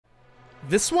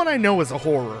This one I know is a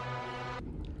horror.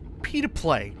 P to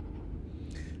play.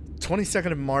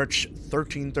 22nd of March,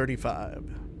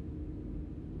 1335.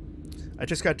 I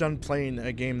just got done playing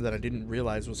a game that I didn't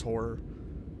realize was horror.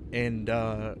 And,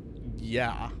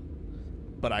 yeah.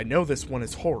 But I know this one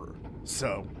is horror,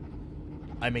 so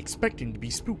I'm expecting to be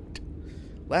spooked.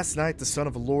 Last night, the son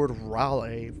of Lord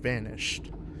Raleigh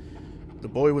vanished. The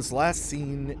boy was last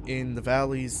seen in the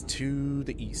valleys to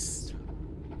the east.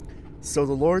 So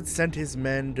the Lord sent his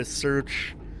men to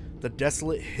search the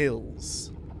desolate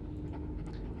hills.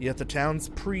 Yet the town's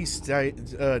priest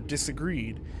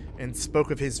disagreed and spoke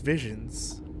of his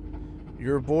visions.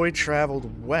 Your boy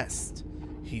traveled west,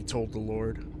 he told the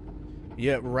Lord.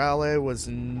 Yet Raleigh was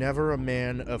never a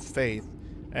man of faith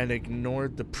and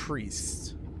ignored the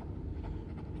priest.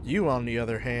 You, on the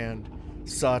other hand,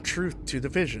 saw truth to the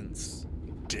visions.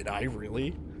 Did I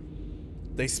really?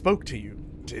 They spoke to you.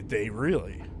 Did they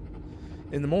really?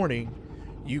 In the morning,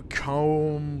 you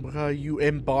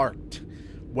embarked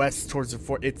west towards the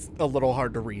fort. It's a little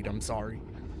hard to read, I'm sorry.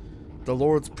 The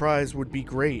Lord's prize would be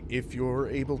great if you're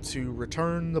able to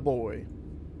return the boy.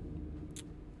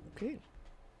 Okay.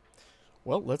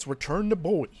 Well, let's return the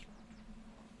boy.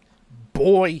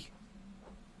 Boy.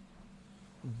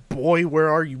 Boy, where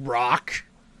are you, Rock?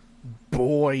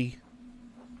 Boy.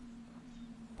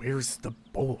 Where's the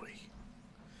boy?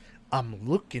 I'm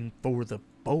looking for the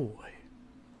boy.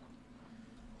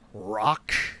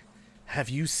 Rock, have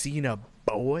you seen a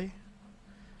boy?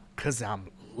 'Cause I'm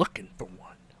looking for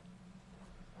one.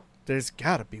 There's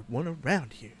gotta be one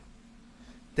around here.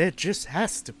 There just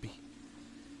has to be.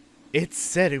 It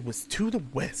said it was to the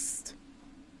west.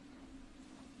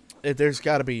 There's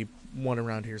gotta be one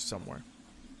around here somewhere.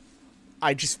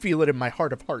 I just feel it in my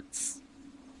heart of hearts.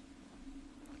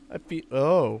 I feel...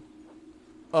 Oh.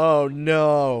 Oh,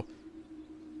 no.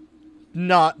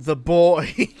 Not the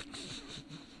boy.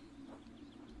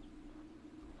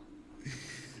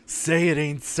 Say it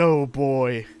ain't so,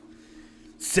 boy.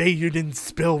 Say you didn't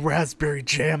spill raspberry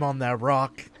jam on that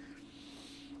rock.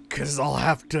 'Cause I'll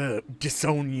have to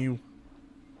disown you.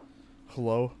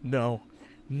 Hello? No.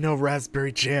 No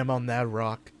raspberry jam on that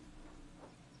rock.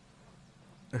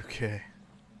 Okay.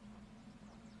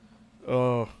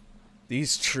 Oh.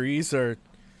 These trees are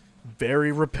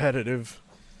very repetitive.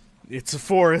 It's a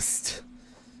forest.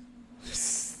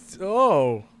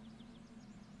 Oh.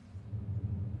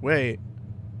 Wait.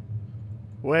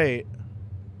 Wait.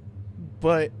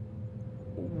 But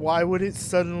why would it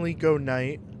suddenly go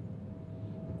night?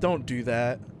 Don't do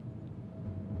that.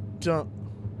 Don't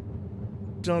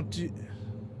do...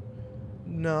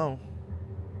 No.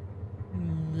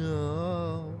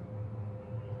 No.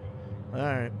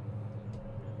 Alright.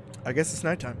 I guess it's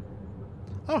nighttime.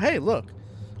 Oh, hey, look.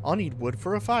 I'll need wood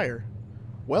for a fire.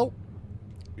 Well,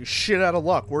 you're shit out of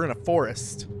luck. We're in a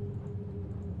forest.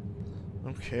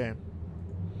 Okay.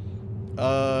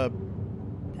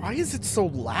 Why is it so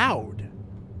loud?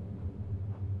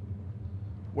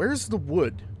 Where's the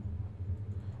wood?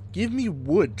 Give me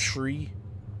wood, tree.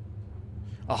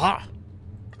 Aha!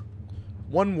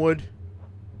 One wood.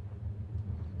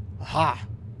 Aha!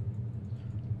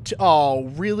 Oh,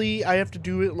 really? I have to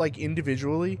do it, like,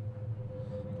 individually?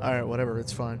 Alright, whatever.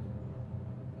 It's fine.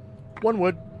 One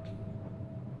wood.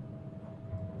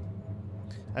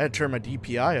 I had to turn my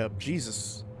DPI up.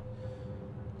 Jesus.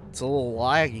 It's a little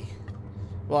laggy.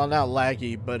 Well, not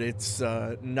laggy, but it's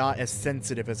not as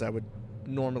sensitive as I would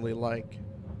normally like.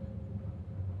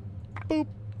 Boop.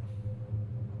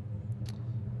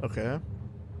 Okay.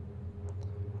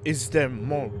 Is there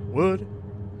more wood?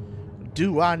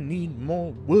 Do I need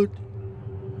more wood?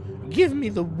 Give me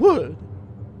the wood.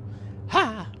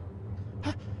 Ha!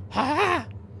 Ha! Ha!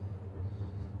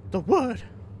 The wood.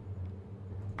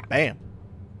 Bam.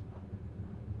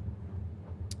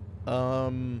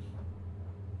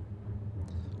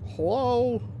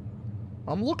 Hello?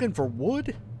 I'm looking for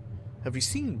wood. Have you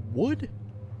seen wood?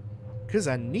 'Cause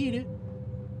I need it.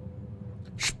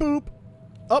 Spoop.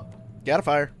 Up. Got a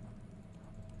fire.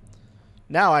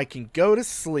 Now I can go to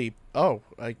sleep. Oh,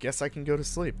 I guess I can go to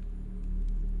sleep.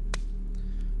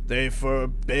 They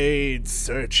forbade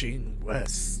searching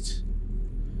west.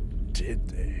 Did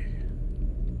they?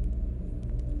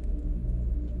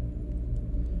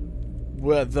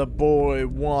 Where the boy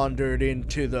wandered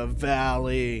into the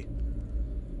valley.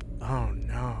 Oh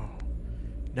no,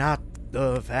 not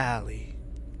the valley.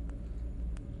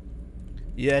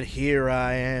 Yet here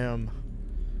I am.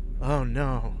 Oh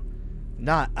no,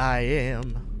 not I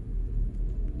am.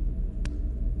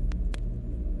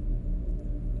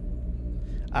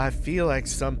 I feel like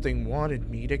something wanted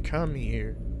me to come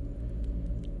here.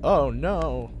 Oh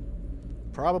no,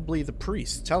 Probably the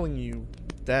priest telling you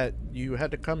that you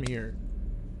had to come here.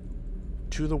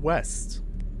 To the west.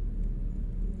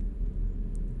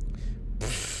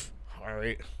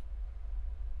 Alright.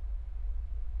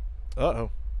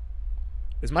 Uh-oh.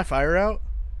 Is my fire out?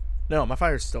 No, my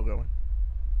fire's still going.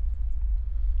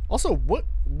 Also, what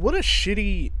a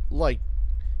shitty, like,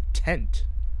 tent.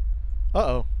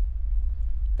 Uh-oh.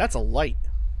 That's a light.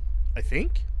 I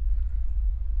think?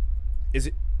 Is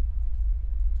it...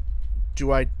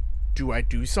 Do I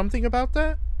do something about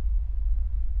that?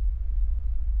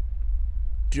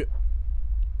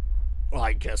 Well,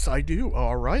 I guess I do.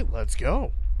 Alright, let's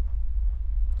go.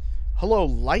 Hello,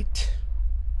 light.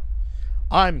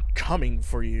 I'm coming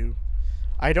for you.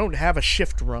 I don't have a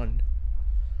shift run,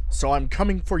 so I'm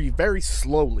coming for you very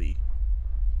slowly.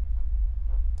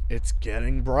 It's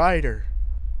getting brighter.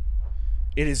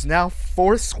 It is now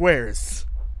 4 squares.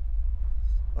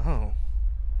 Oh.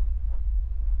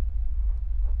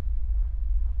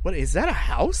 What, is that a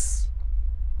house?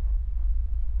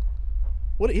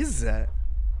 What is that?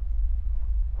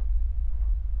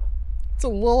 It's a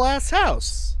little ass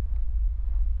house.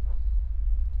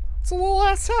 It's a little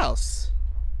ass house.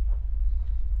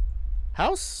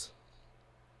 House?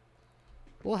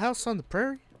 Little house on the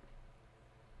prairie?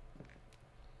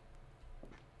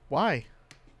 Why?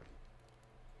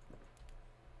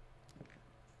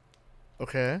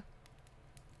 Okay.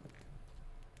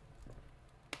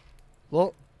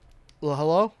 Well,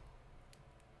 hello?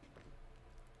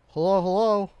 Hello,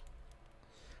 hello?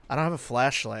 I don't have a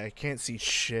flashlight. I can't see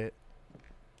shit.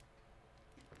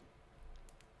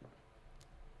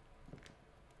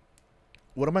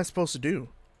 What am I supposed to do?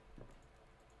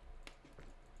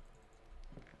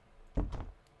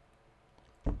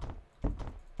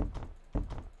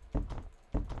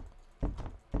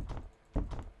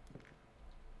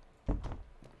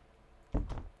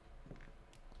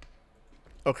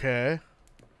 Okay.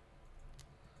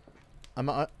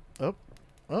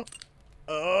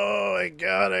 Oh, I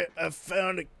got it. I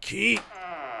found a key.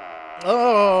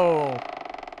 Oh.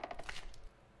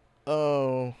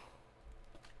 Oh.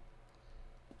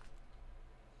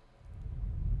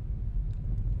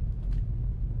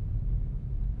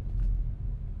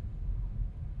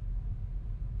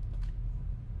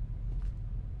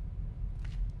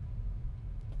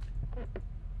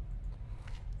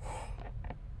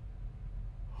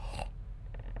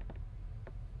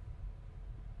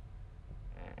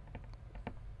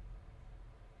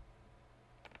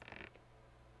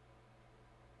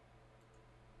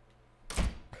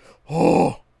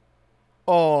 Oh!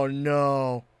 Oh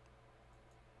no.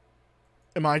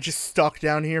 Am I just stuck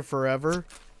down here forever?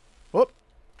 Whoop.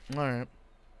 Alright.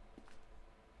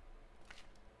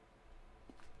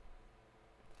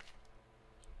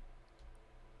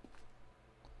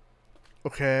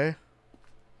 Okay.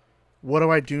 What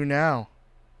do I do now?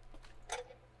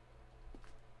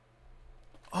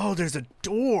 Oh, there's a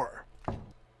door.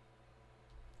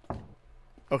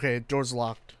 Okay, door's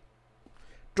locked.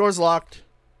 Door's locked.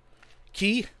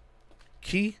 Key?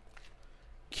 Key?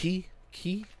 Key?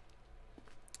 Key?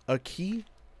 A key?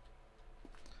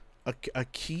 A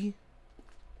key?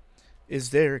 Is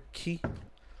there a key?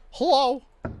 Hello?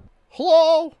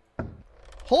 Hello?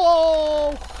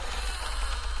 Hello?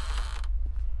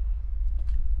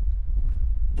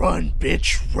 Run,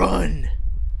 bitch, run!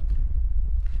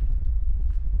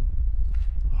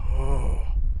 Oh.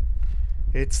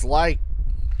 It's like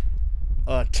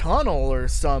a tunnel or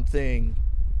something.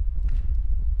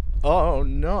 Oh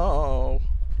no.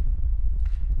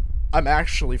 I'm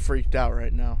actually freaked out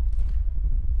right now.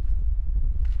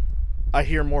 I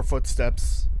hear more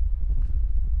footsteps.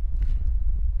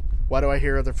 Why do I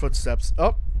hear other footsteps?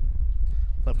 Oh.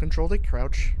 Left control to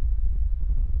crouch.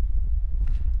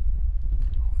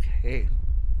 Okay.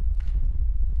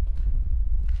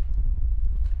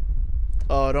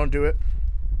 Oh, don't do it.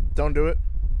 Don't do it.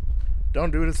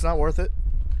 Don't do it, it's not worth it.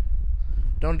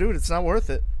 Don't do it, it's not worth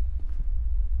it.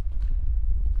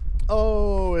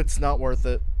 Oh, it's not worth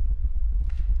it.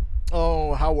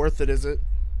 Oh, how worth it is it?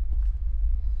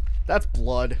 That's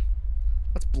blood.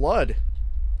 That's blood.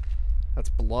 That's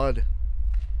blood.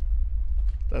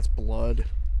 That's blood.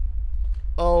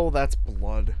 Oh, that's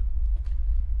blood.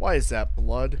 Why is that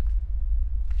blood?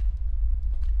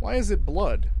 Why is it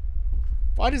blood?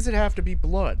 Why does it have to be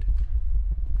blood?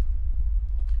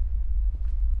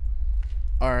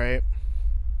 Alright.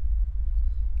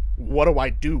 What do I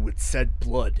do with said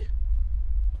blood?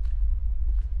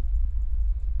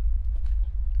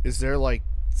 Is there like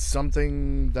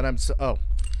something that I'm oh.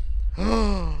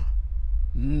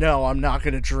 No, I'm not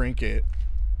gonna drink it.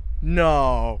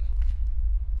 No.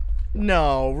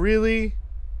 No, really?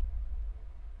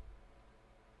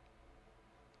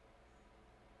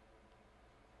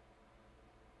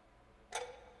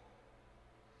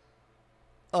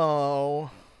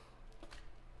 Oh.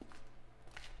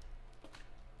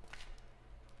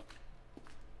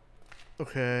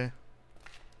 Okay.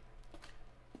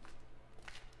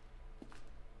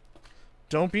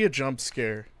 Don't be a jump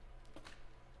scare.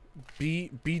 Be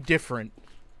different.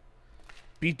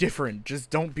 Be different. Just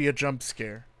don't be a jump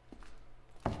scare.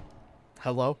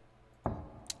 Hello?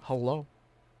 Hello?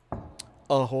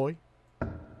 Ahoy?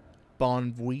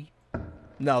 Bon voyage?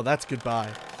 No, that's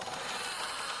goodbye.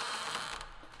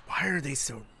 Why are they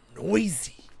so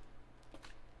noisy?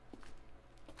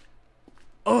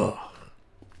 Ugh.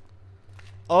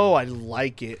 Oh, I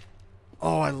like it.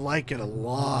 Oh, I like it a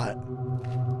lot.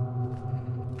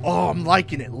 Oh, I'm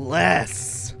liking it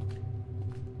less.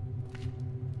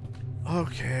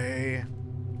 Okay.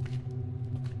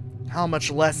 How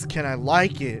much less can I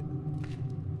like it?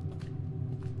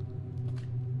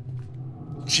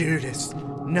 Judas,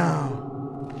 no.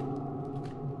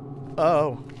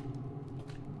 Oh.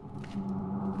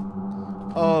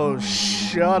 Oh,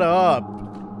 shut up.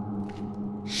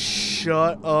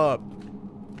 Shut up.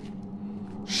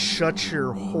 Shut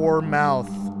your whore mouth.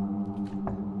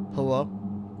 Hello?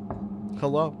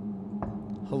 Hello?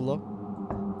 Hello?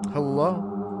 Hello?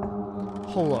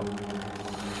 Hello?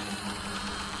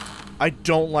 I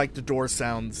don't like the door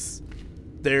sounds.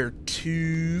 They're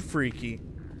too freaky.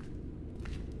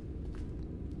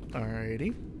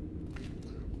 Alrighty.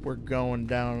 We're going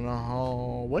down the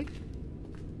hallway.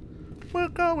 We're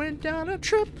going down a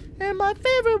trip in my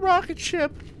favorite rocket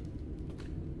ship.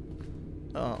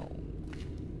 Oh.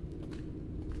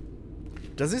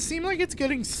 Does it seem like it's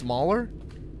getting smaller?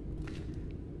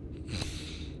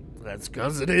 That's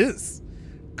because it is.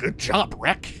 Good job,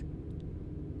 Rek.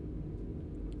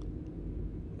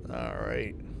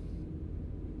 Alright.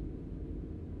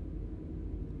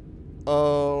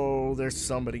 Oh, there's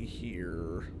somebody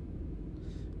here.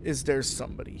 Is there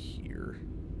somebody here?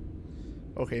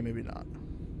 Okay, maybe not.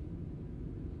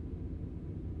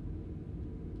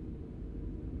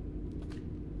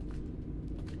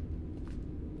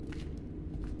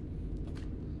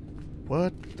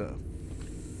 What the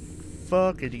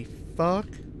fuckity fuck?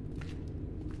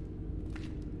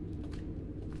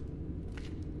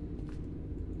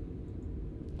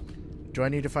 Do I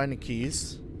need to find the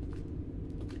keys?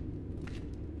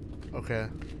 Okay.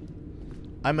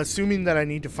 I'm assuming that I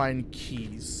need to find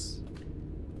keys.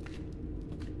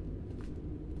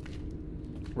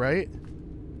 Right?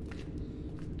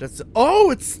 That's...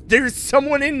 Oh, there's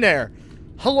someone in there!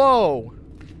 Hello!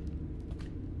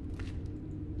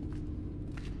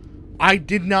 I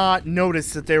did not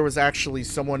notice that there was actually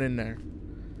someone in there.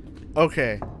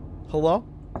 Okay. Hello?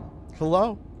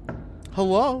 Hello?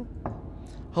 Hello?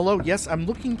 Hello? Yes, I'm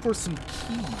looking for some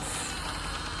keys.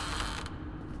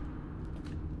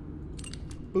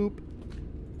 Boop.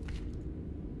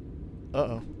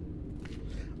 Uh-oh.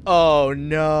 Oh,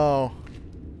 no.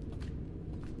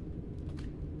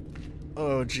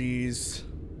 Oh, jeez.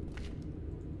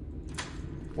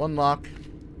 One lock.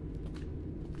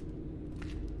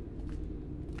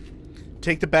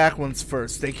 Take the back ones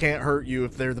first. They can't hurt you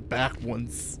if they're the back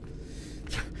ones.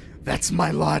 That's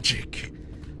my logic.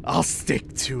 I'll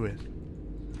stick to it.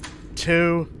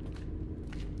 2.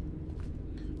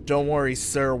 Don't worry,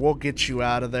 sir. We'll get you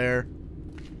out of there.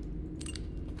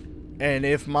 And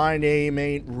if my name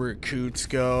ain't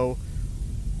Rekutsko...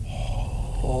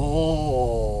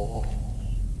 Oh...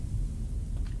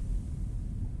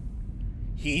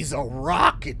 He's a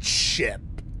rocket ship.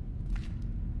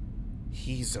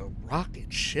 He's a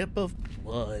rocket ship of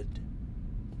blood.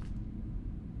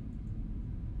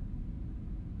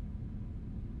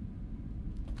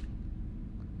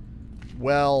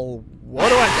 Well, what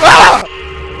do I... Ah!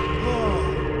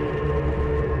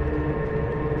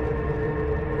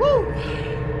 Woo!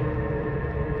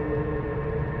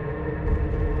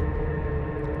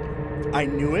 I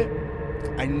knew it.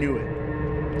 I knew it.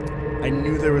 I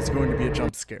knew there was going to be a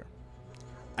jump scare.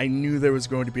 I knew there was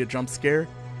going to be a jump scare,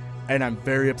 and I'm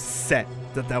very upset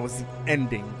that that was the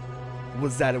ending,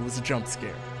 was that it was a jump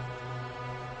scare.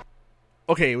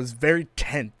 Okay, it was very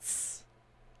tense.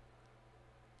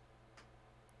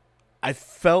 I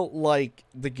felt like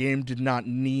the game did not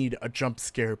need a jump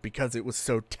scare because it was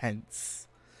so tense.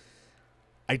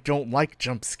 I don't like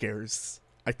jump scares.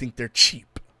 I think they're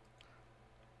cheap.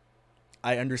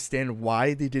 I understand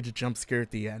why they did a jump scare at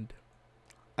the end.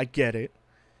 I get it.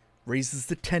 Raises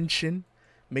the tension,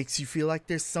 makes you feel like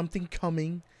there's something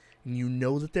coming, and you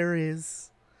know that there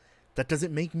is. That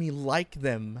doesn't make me like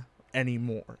them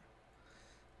anymore.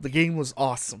 The game was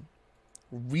awesome.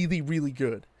 Really, really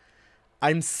good.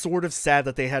 I'm sort of sad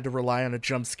that they had to rely on a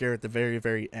jump scare at the very,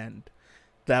 very end.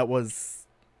 That was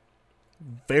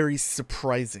very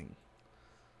surprising.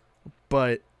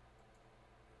 But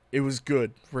it was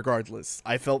good regardless.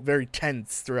 I felt very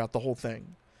tense throughout the whole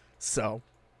thing. So,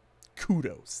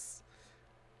 kudos.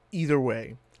 Either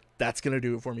way, that's going to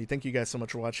do it for me. Thank you guys so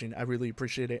much for watching. I really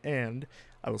appreciate it, and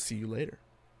I will see you later.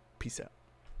 Peace out.